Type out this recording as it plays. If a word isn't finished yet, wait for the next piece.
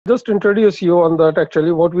Just introduce you on that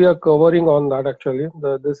actually, what we are covering on that actually.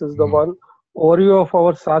 This is the Mhm. one overview of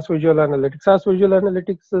our SAS Visual Analytics. SAS Visual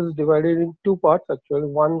Analytics is divided in two parts actually.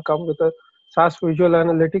 One come with a SAS Visual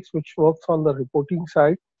Analytics, which works on the reporting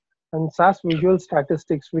side, and SAS Visual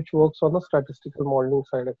Statistics, which works on the statistical modeling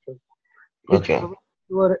side actually, which Okay. covers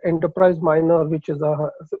your enterprise minor, which is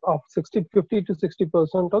of 50 to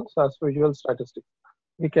 60% on SAS Visual Statistics.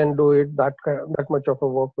 We can do it that much of a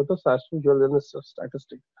work with the SAS Visual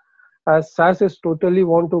Statistics. As SAS is totally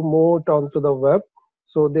want to move it onto the web,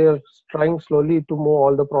 so they are trying slowly to move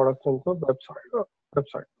all the products into the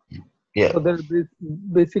website. Yeah. So the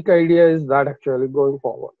basic idea is that actually going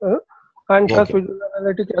forward. And SAS Okay. Visual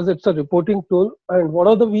Analytics, as it's a reporting tool, and what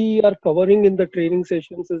are the we are covering in the training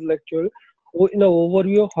sessions is lecture. In an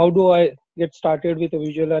overview, how do I get started with a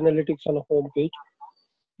visual analytics on a home page,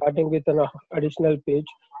 starting with an additional page,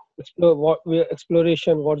 explore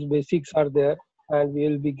exploration, what basics are there, and we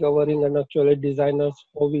will be covering and actually designers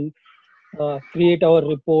how we create our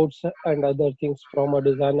reports and other things from a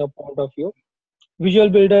designer point of view. Visual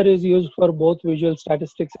Builder is used for both visual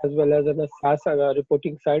statistics as well as in a SAS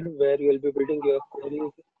reporting side, where you will be building your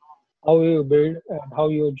queries, how you build and how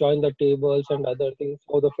you join the tables and other things,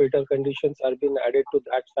 how the filter conditions are being added to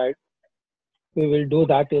that side. We will do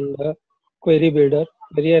that in the query builder.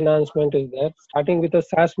 Query enhancement is there. Starting with a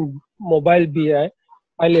SAS mobile BI,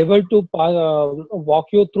 I'll able to walk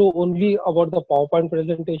you through only about the PowerPoint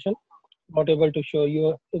presentation, not able to show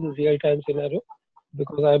you in real time scenario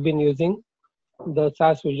because I've been using the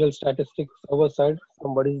SAS Visual Statistics server side.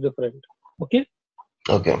 Somebody's different. Okay.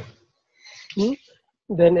 Okay. Hmm?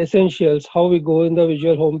 Then essentials, how we go in the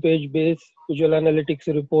visual homepage base, visual analytics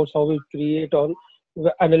reports, how we create on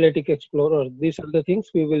the analytic explorer. These are the things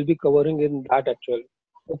we will be covering in that actually.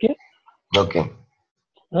 Okay. Okay.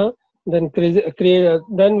 Huh? Then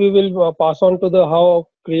then we will pass on to the how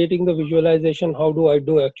creating the visualization. How do I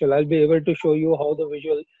do actually? I'll be able to show you how the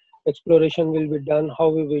visual exploration will be done, how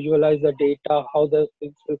we visualize the data, how the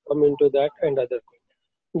things will come into that, and other things.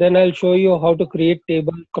 Then I'll show you how to create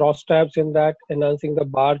table crosstabs in that, enhancing the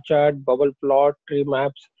bar chart, bubble plot, tree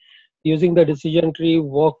maps, using the decision tree,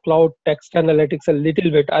 work cloud, text analytics a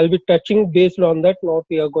little bit. I'll be touching based on that. Not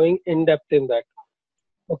we are going in depth in that.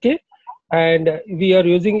 Okay. And we are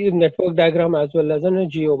using a network diagram as well as a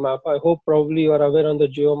geo map. I hope probably you are aware on the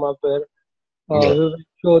geo map where Yeah. we will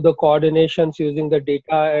show the coordinations using the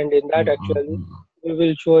data, and in that actually Mhm. we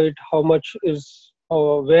will show it how much is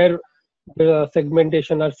where the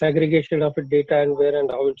segmentation or segregation of the data and where and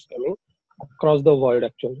how it's coming across the world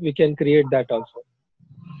actually. We can create that also.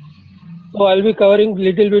 So I'll be covering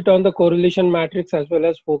little bit on the correlation matrix as well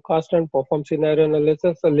as forecast and perform scenario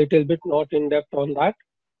analysis, a little bit not in depth on that,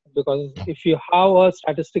 because if you have a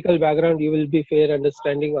statistical background, you will be fair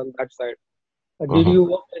understanding on that side. Did Mhm. you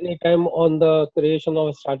work any time on the creation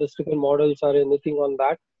of statistical models or anything on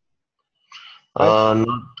that? Right?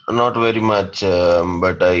 Not very much,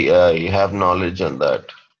 but I have knowledge on that.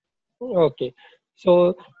 Okay.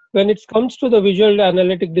 So when it comes to the visual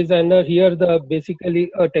analytic designer, here the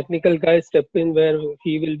basically a technical guy step in where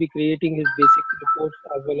he will be creating his basic reports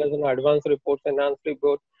as well as an advanced reports, enhanced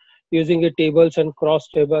report, using a tables and cross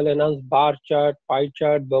table, enhanced bar chart, pie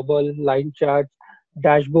chart, bubble, line charts,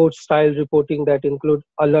 dashboard style reporting that include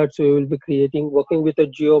alerts we will be creating, working with a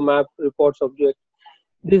geo map reports object.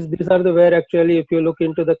 These are the where actually if you look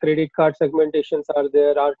into the credit card segmentations are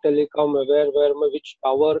there, are telecom where which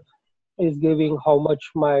tower is giving how much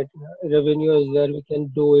my revenue is there, we can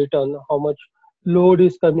do it on how much load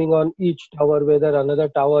is coming on each tower, whether another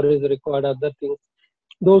tower is required, other things.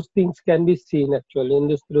 Those things can be seen actually in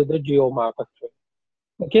this through the geo map actually.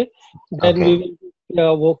 Okay. Then we Okay.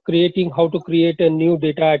 will be work creating how to create a new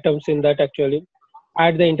data items in that actually.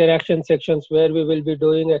 Add the interaction sections where we will be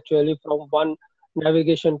doing actually from one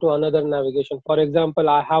navigation to another navigation. For example,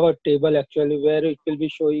 I have a table actually where it will be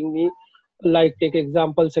showing me, like take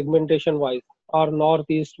example segmentation wise or north,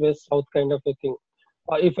 east, west, south kind of a thing.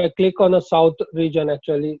 If I click on a south region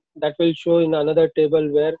actually, that will show in another table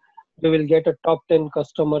where we will get a top 10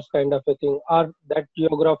 customers kind of a thing, or that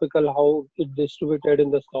geographical how it distributed in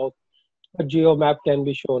the south. A geo map can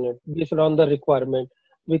be shown it based on the requirement.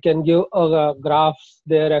 We can give graphs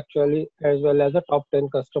there actually as well as a top 10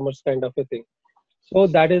 customers kind of a thing. So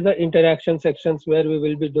that is the interaction sections where we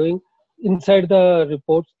will be doing inside the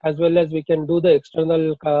reports, as well as we can do the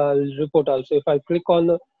external report also. If I click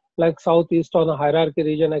on like southeast on a hierarchy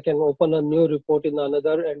region, I can open a new report in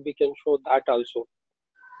another and we can show that also.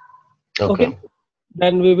 Okay. Okay.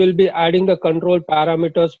 Then we will be adding the control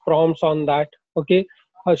parameters prompts on that. Okay.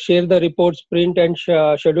 share the reports, print and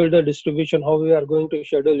schedule the distribution, how we are going to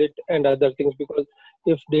schedule it and other things. Because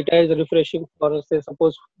if data is refreshing for, say,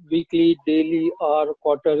 suppose weekly, daily, or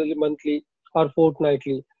quarterly, monthly, or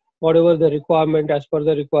fortnightly, whatever the requirement, as per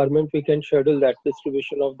the requirement, we can schedule that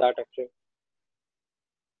distribution of that actually.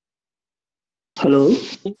 Hello.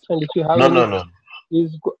 And if you have No, no, anything, no.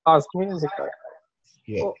 please ask me in the chat.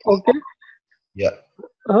 Yeah, Okay. yeah,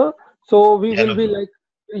 Uh, so we yeah. will No be problem. like,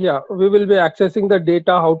 yeah, we will be accessing the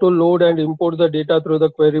data, how to load and import the data through the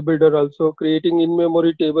query builder, also creating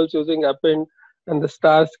in-memory tables using append and the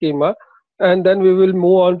star schema. And then we will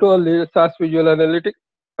move on to a SAS Visual Analytics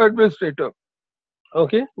administrator.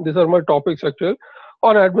 Okay, these are my topics actually.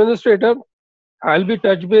 On administrator, I'll be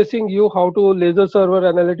touch basing you how to laser server,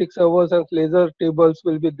 analytics servers and laser tables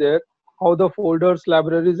will be there, how the folders,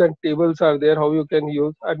 libraries and tables are there, how you can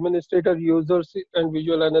use administrator, users and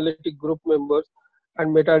visual analytic group members,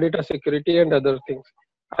 and metadata security and other things.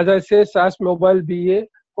 As I say, SAS mobile BA,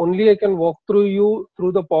 only I can walk through you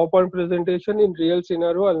through the PowerPoint presentation. In real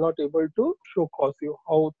scenario, I'll not able to show cause you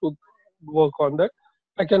how to work on that.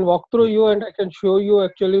 I can walk through you and I can show you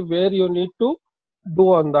actually where you need to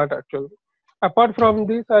do on that actually. Apart from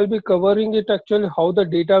Okay. this, I'll be covering it actually how the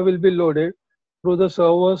data will be loaded through the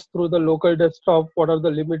servers, through the local desktop, what are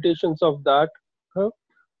the limitations of that, huh?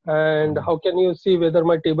 And Mhm. how can you see whether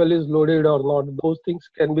my table is loaded or not. Those things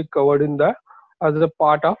can be covered in the as a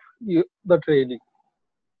part of the training.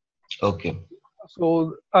 Okay.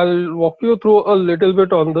 So I'll walk you through a little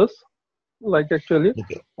bit on this, like actually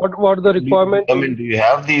Okay. what the requirement I is. mean, do you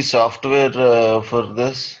have the software for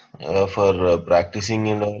this, for practicing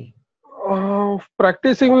and all?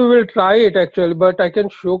 Practicing, we will try it actually, but I can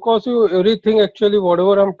show cause you everything actually,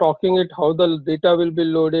 whatever I'm talking it, how the data will be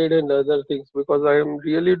loaded and other things, because I am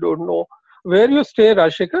really don't know where you stay,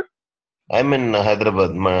 Rashikar. I'm in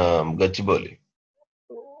Hyderabad, Gachibowli.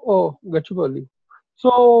 Oh, Gachibowli.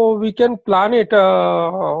 So we can plan it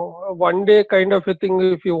one day kind of a thing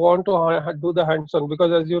if you want to do the hands-on,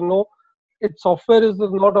 because as you know, its software is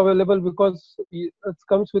not available because it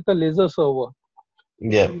comes with a laser server.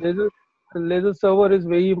 Yeah. Laser laser server is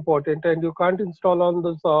very important, and you can't install on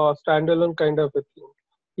this standalone kind of a thing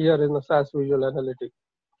here in the SAS Visual Analytics.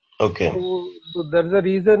 Okay. So there's a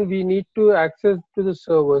reason we need to access to the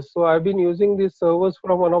servers. So I've been using these servers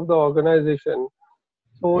from one of the organization.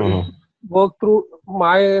 So it Hmm. work through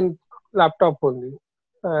my laptop only.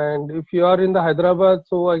 And if you are in the Hyderabad,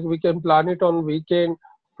 so we can plan it on weekend,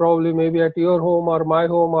 probably maybe at your home or my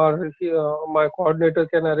home, or my coordinator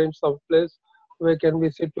can arrange some place where can we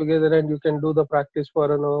sit together and you can do the practice for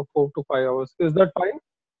 4 to 5 hours. Is that fine?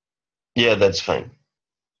 Yeah, that's fine.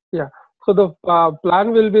 Yeah. So the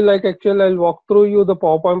plan will be like actually I'll walk through you the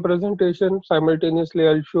PowerPoint presentation. Simultaneously,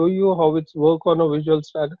 I'll show you how it's work on a visual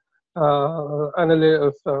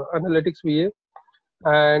analytics VA.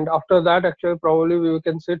 And after that, actually, probably we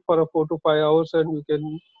can sit for a 4 to 5 hours and we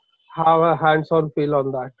can have a hands-on feel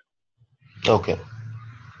on that. Okay.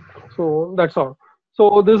 So that's all.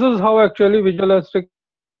 So this is how actually visualistic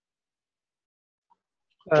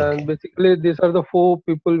and Okay. basically these are the four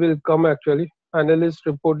people will come actually: analyst,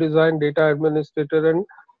 report design, data administrator, and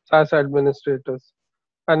SAS administrators.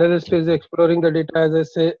 Analyst is Okay. exploring the data, as I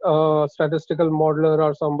say, statistical modeler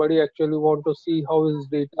or somebody actually want to see how is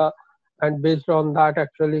data, and based on that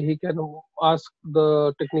actually he can ask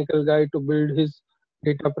the technical guy to build his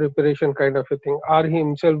data preparation kind of a thing, or he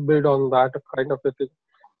himself build on that kind of a thing.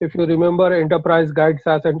 If you remember, enterprise guide,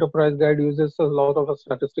 SAS enterprise guide uses a lot of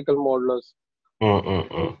statistical modelers.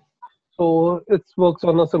 Mm-mm-mm. So it works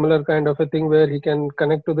on a similar kind of a thing where he can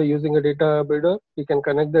connect to the using a data builder. He can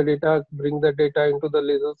connect the data, bring the data into the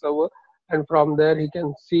laser server, and from there he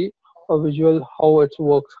can see a visual how it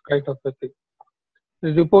works kind of a thing.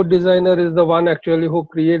 The report designer is the one actually who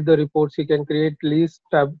create the reports. He can create list,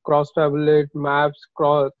 tab, cross tabulate, maps,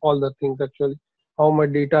 cross all the things actually. How my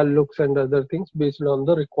data looks and other things based on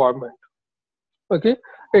the requirement. Okay,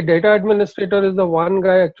 a data administrator is the one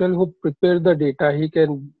guy actually who prepares the data. He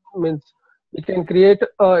can means he can create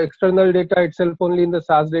external data itself only in the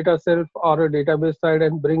SAS data self or a database side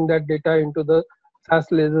and bring that data into the SAS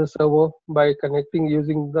laser server by connecting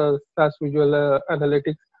using the SAS Visual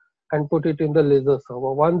Analytics and put it in the laser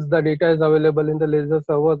server. Once the data is available in the laser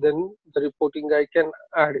server, then the reporting guy can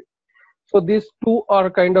add it. So these two are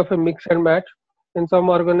kind of a mix and match. In some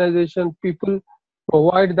organization, people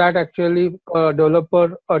provide that actually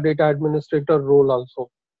developer or data administrator role also.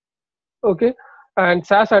 Okay, and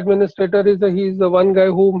SAS administrator is he is the one guy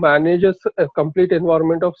who manages a complete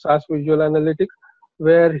environment of SAS Visual Analytics,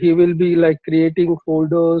 where he will be like creating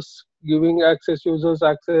folders, giving access users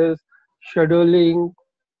access, scheduling,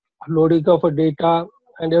 loading of a data,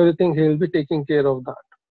 and everything he will be taking care of that.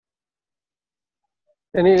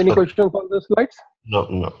 Any Okay. questions on the slides? No,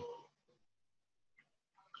 no.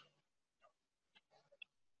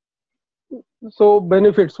 So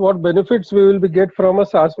benefits, what benefits we will be get from a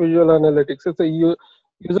SAS Visual Analytics? It's a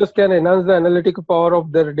users can enhance the analytical power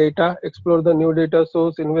of their data, explore the new data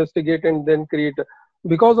source, investigate, and then create.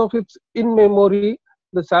 Because of its in memory,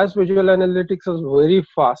 the SAS Visual Analytics is very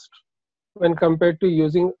fast when compared to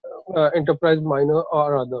using Enterprise Miner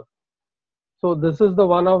or other. So this is the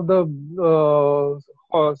one of the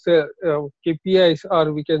KPIs,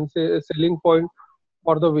 or we can say a selling point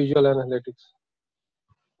for the visual analytics.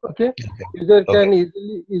 Okay, Okay. user can Okay.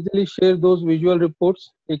 easily share those visual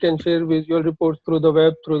reports. He can share visual reports through the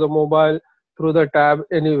web, through the mobile, through the tab,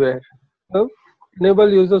 anywhere. Uh, Enable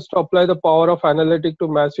users to apply the power of analytic to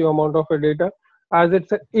massive amount of a data. As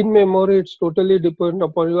it's in memory, it's totally dependent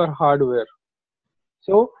upon your hardware.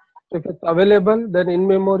 So if it's available, then in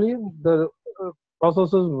memory, the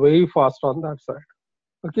process is very fast on that side.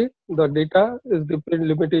 Okay, the data is depend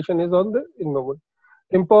limitation is on the in memory.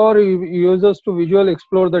 Empower users to visually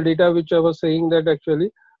explore the data, which I was saying that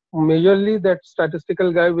actually majorly that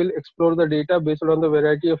statistical guy will explore the data based on the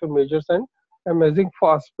variety of measures and amazing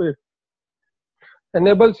fast speed.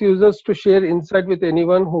 Enables users to share insight with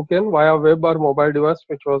anyone who can via web or mobile device,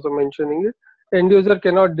 which was mentioning it. End user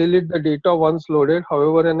cannot delete the data once loaded.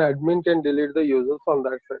 However, an admin can delete the users on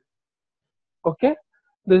that side. Okay,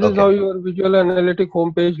 this is how Okay. your visual analytic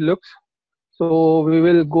homepage looks. So we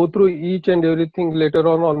will go through each and everything later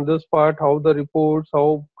on this part, how the reports,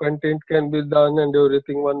 how content can be done and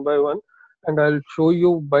everything one by one. And I'll show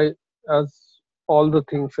you by as all the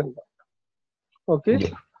things in that. Okay.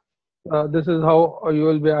 Yeah. This is how you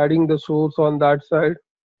will be adding the source on that side,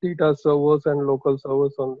 data servers and local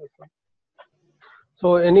servers on this side.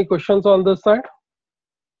 So any questions on this side?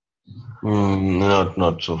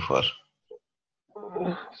 Not so far.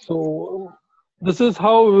 So this is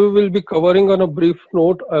how we will be covering on a brief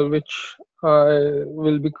note, which I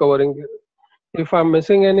will be covering. If I'm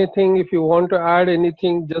missing anything, if you want to add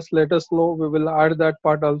anything, just let us know. We will add that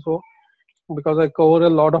part also, because I cover a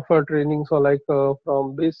lot of our training. So like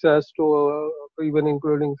from base SAS to even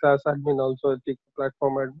including SAS admin also, I take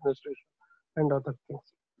platform administration and other things.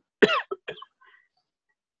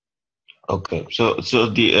 Okay. So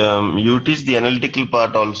the you teach the analytical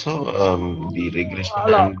part also, the regression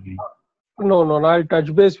I'll, and the. no, I'll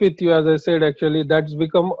touch base with you. As I said, actually, that's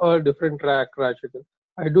become a different track, Rashid.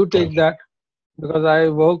 I do take Okay. that because I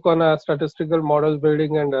work on a statistical model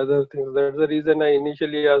building and other things. That's the reason I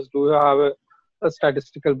initially asked, do you have a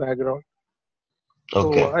statistical background? So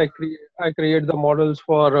Okay. I create the models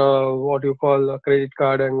for what you call a credit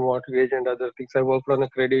card and mortgage and other things. I worked on a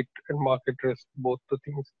credit and market risk, both the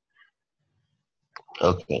things.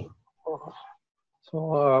 Okay.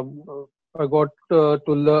 So I got to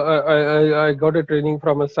I got a training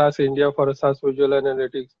from a SAS India for a SAS Visual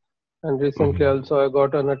Analytics, and recently Mhm. also I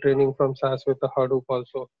got on a training from SAS with the Hadoop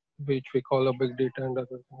also, which we call a big data and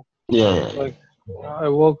other things. Yeah. Yeah. Like I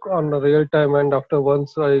work on the real time, and after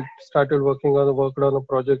once I started worked on a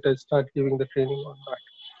project, I start giving the training on that.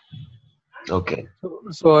 Okay.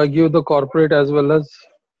 So I give the corporate as well as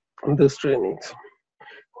this trainings.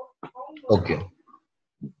 Okay.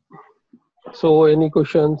 So any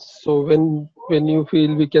questions? So when you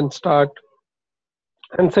feel we can start.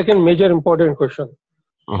 And second major important question: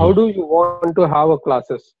 how Mhm. do you want to have a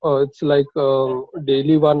classes? It's like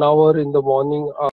daily 1 hour in the morning